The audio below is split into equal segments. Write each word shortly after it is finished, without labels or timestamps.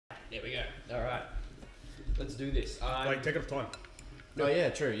There we go. All right. Let's do this. Like, take it off time. Oh yeah,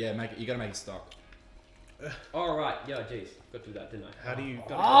 true. Yeah, make it. You gotta make it stock. All right. Yeah, jeez. Got to do that, didn't I? How do you?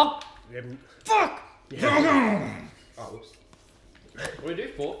 Fuck! Yeah. Oh, whoops. What do we do?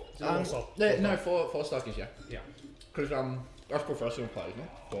 4? No, four stockies. Yeah. Yeah. Because that's professional players,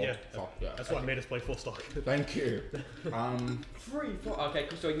 no? Yeah. Stock, yeah. That's what made us play 4 stock. Thank you. 3, 4. Okay,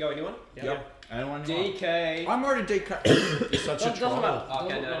 cool. So we can go anyone? Yep. Anyone? DK. I'm already DK. It's such a Doesn't troll. matter.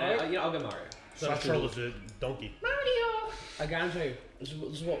 Okay, no. I'll go Mario. So that troll is a donkey. Mario! I guarantee you, this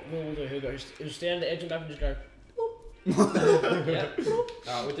is what we'll do. He'll stand at the edge and back and just go. Yeah.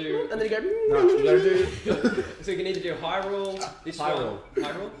 We'll do. And then you go. No, you gotta do. So we can either do Hyrule. This Hyrule. one.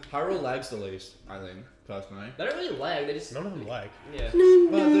 Hyrule. Hyrule lags the least, I think, personally. They don't really lag. They just. None of them lag. Yeah.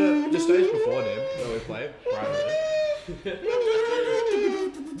 Well, the stage before them, where we played,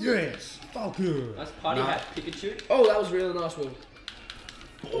 Yes, Falcon. Nice party hat, Pikachu. Oh, that was really nice, Will.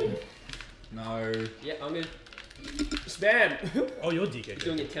 No. Yeah, I'm good. Spam. Oh, you're DK.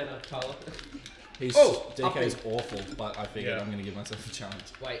 Doing your Tannar, Tyler. DK's awful, but I figured I'm gonna give myself a challenge.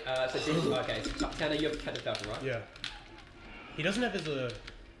 Wait, so okay, so Tannar, you're Captain Falcon, right? Yeah. He doesn't have his a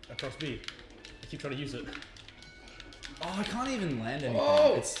cross B. I keep trying to use it. Oh, I can't even land anything.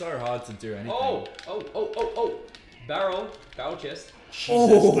 Oh. It's so hard to do anything. Oh! Barrel chest.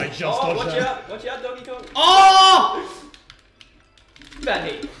 Jesus, I just dodged watch that. watch out, Donkey Kong. Oh!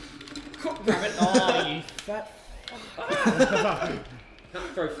 Bad hit. Grab it. Oh, you fat. Can't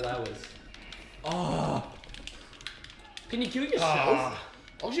throw flowers. Oh. Can you kill yourself?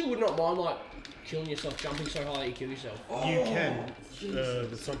 I actually would not mind like killing yourself, jumping so high that you kill yourself. You can,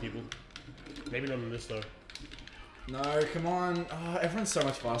 with some people. Maybe not in this though. No, come on. Oh, everyone's so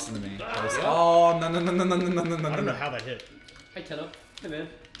much faster than me. Oh, no. I don't know how that hit. Hey, Tannar. Hey, man.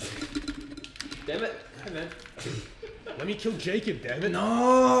 Damn it. Hey, man. Let me kill Jacob, damn it.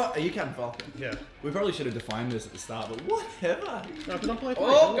 No! Are you Captain Falcon? Yeah. We probably should have defined this at the start, but whatever. No, because I'm playing.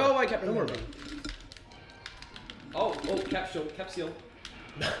 Oh, go away, Captain. Don't worry about it. Oh, capsule.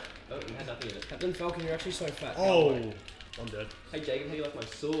 Oh, it had nothing in it. Captain Falcon, you're actually so fat. Oh, I'm dead. Hey, Jacob, how do you like my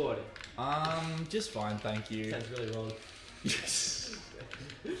sword? Just fine, thank you. Sounds really wrong. Yes.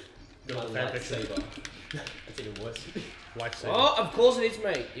 Good My old fan fiction. lightsaber. That's even worse. Lifesaver. Oh, of course it is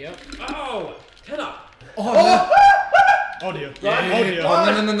me. Yep. Oh! Tannar! Oh, no. Oh dear. Yeah. Oh dear.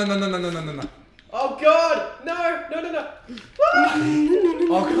 Oh, no. Oh god! No!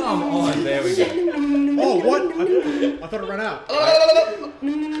 Oh, come on. There we go. Oh, what? I thought it ran out.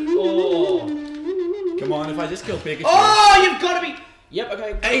 Oh! Come on, if I just kill Pikachu. Oh, you've got to be. Yep.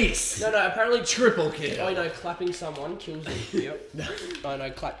 Okay. Ace! No. Apparently Triple kill. Oh no, clapping someone kills you. Yep. Oh no,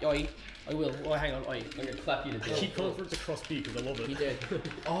 clap. Oi. I will. Oh, hang on. Oi. I'm gonna clap you to I death. keep calling for it to cross B because I love You it. did.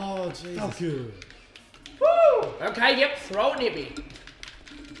 Oh, jeez. Falcon. Woo! Okay. Yep. Throw it at me.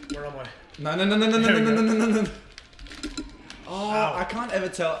 Where am I? No. Oh, Ow. I can't ever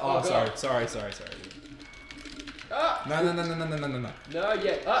tell. Oh, God. sorry. Ah! No. No,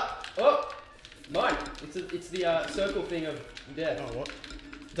 yeah. Oh! Mine. It's the circle thing of death. Oh, what?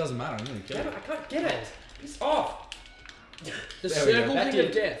 It doesn't matter, I'm gonna kill Damn it. it, I can't get it. Piss off. The There we go. circle That thing did.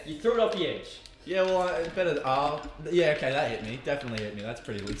 of death. You threw it off the edge. Yeah, well, it's better. Yeah, okay, that hit me. Definitely hit me. That's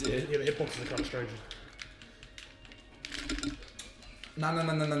pretty legit. Yeah, the hitboxes are kind of strange. No.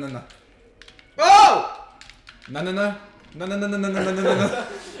 Oh! No.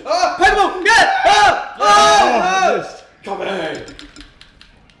 Oh! Paintball! Get it! Missed. Come in.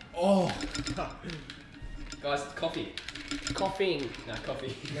 Oh. Guys, it's coffee. Coughing. No,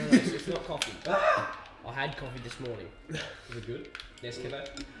 coffee. No, it's not coffee. I had coffee this morning. Is it good? Nescafe?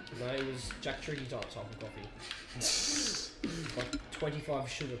 No, it was Jack Tricky type of coffee. Like 25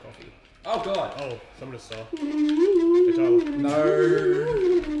 sugar coffee. Oh god. Oh, someone just saw. Hey, Tyler. No.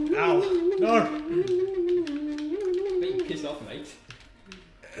 Ow. No. Make you piss off, mate.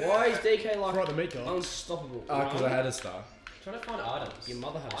 Why is DK like Right, the meat guy. unstoppable? Because I had a star. Trying to find items. Your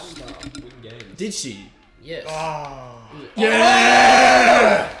mother had a star. Win games. Did she? Yes. Ah.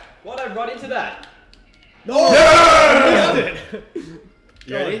 Yeah! Why'd I run into that? No. Yeah! Missed it.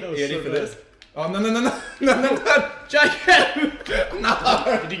 You ready? God, that was You ready so for bad. this? Oh, no. Jacob!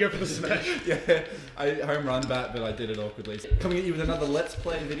 No! Did you go for the smash? Yeah, I home run bat, but I did it awkwardly. Coming at you with another Let's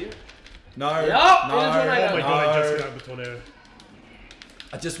Play video? No. Yup, No. it is when Oh my No. god, I just grabbed the tornado.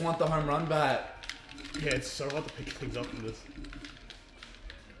 I just want the home run bat. Yeah, it's so hard to pick things up from this.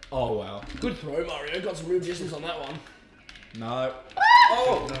 Oh, wow. Good throw, Mario. Got some real distance on that one. No.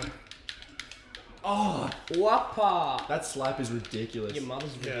 Oh! No. Oh, Whoppa! that slap is ridiculous. Your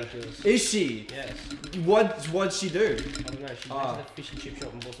mother's Yeah. ridiculous. Is she? Yes. What'd she do? I don't know. She went to the fish and chip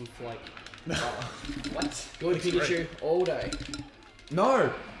shop and bought some flake. What? Good Looks Pikachu all day.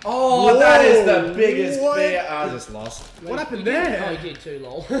 No. Oh, that is the biggest what? fear. I just lost. What happened Oh, there? you did too,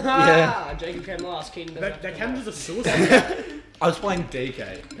 lol. Yeah. Jacob came last. Keenan doesn't have That to came come as a suicide. I was playing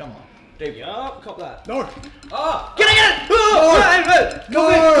DK. Come on. last. Yup, cop that. No. Oh! Get it! Oh, No.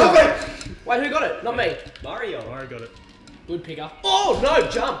 Wait, who got it? Not me. Mario. Mario got it. Good picker. Oh, no,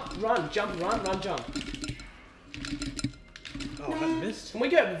 jump. Run, jump, run, jump. Oh, that missed. Can we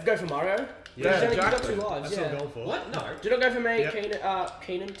go for Mario? Yeah, He's got exactly. 2 lives, That's what I'm yeah. going for. What? No. Did I go for me, Yep.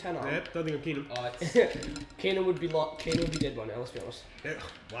 Keenan, Tannar? Yep, don't think I'm keen. Oh, it's... Keenan would be dead by now, let's be honest. Yeah.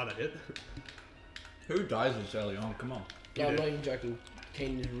 Wow, that hit. Who dies this early on? Come on. No, I'm do. not even joking.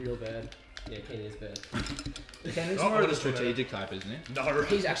 Keenan is real bad. Yeah, Kenny is bad. Kenny's Oh, more of what the is one strategic type, isn't he? No.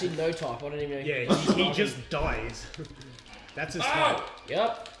 He's actually no type, I don't even know. Yeah, he just dies. That's his type.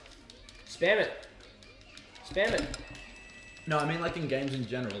 Yep. Spam it. Spam it. No, I mean like in games in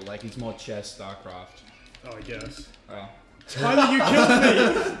general. Like he's more chess, StarCraft. Oh, I guess. Oh. Tyler, you killed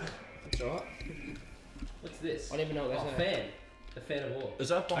me! It's alright. What's this? I don't even know what Oh, that's saying. fan. The fan of war. Is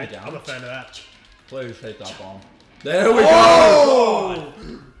that bomb I'm down? a fan of that. Please hit that bomb. There we go!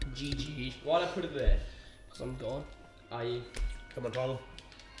 GG. Why'd I put it there? Because I'm gone. Are you? Come on, Tyler.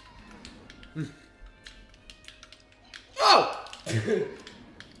 Oh!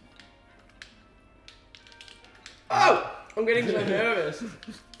 Oh! I'm getting so nervous.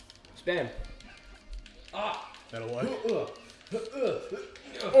 Spam. Ah! That'll work. Oh!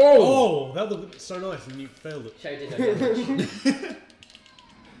 Oh, that looked so nice and you failed it. Shay did no damage.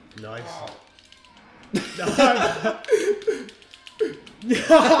 Nice. God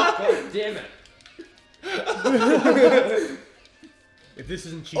damn it. If this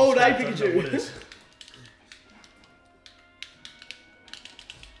isn't cheap, Oh, day I don't know Pikachu. what is.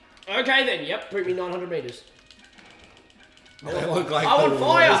 Okay then, yep, bring me 900 meters. They look like I want the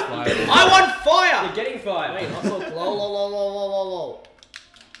fire! worst fire. I want fire! You're getting fired. Wait, look, lol.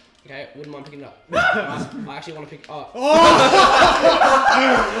 Okay, wouldn't mind picking it up. I actually want to pick up.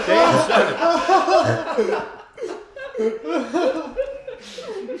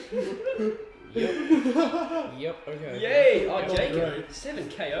 Yep, okay. Yay! Oh, Yep. Jacob. Right. 7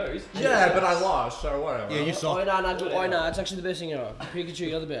 KOs. Yeah, but I lost, so whatever. Yeah, you Oh, saw. no, good. Oh, no, it's actually the best thing ever. Pikachu,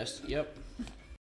 you're the best. Yep.